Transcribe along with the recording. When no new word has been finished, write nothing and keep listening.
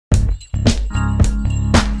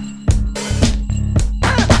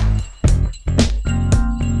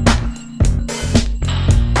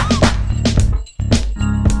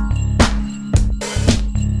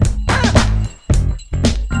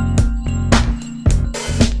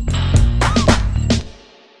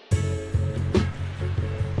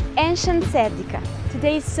ancient Serdica.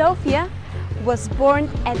 Today's Sofia was born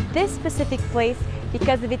at this specific place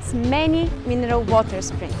because of its many mineral water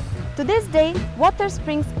springs. To this day, water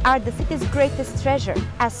springs are the city's greatest treasure,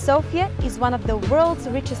 as Sofia is one of the world's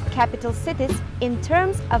richest capital cities in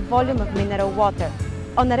terms of volume of mineral water.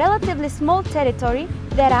 On a relatively small territory,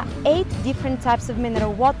 there are 8 different types of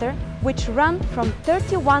mineral water which run from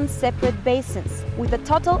 31 separate basins, with a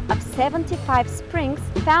total of 75 springs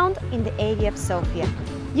found in the area of Sofia.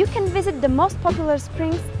 You can visit the most popular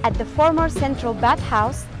springs at the former central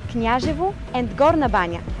bathhouse, Knjaževu and Gornja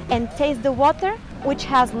Banja, and taste the water, which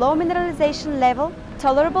has low mineralization level,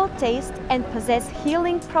 tolerable taste and possess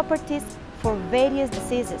healing properties for various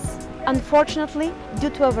diseases. Unfortunately, due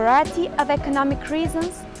to a variety of economic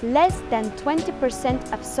reasons, less than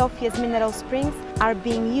 20% of Sofia's mineral springs are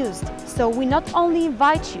being used. So we not only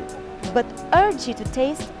invite you, but urge you to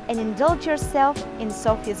taste and indulge yourself in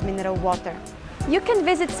Sofia's mineral water. You can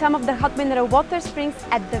visit some of the hot mineral water springs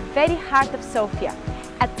at the very heart of Sofia,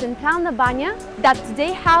 at Centralna Banja, that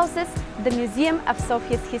today houses the Museum of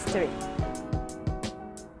Sofia's History.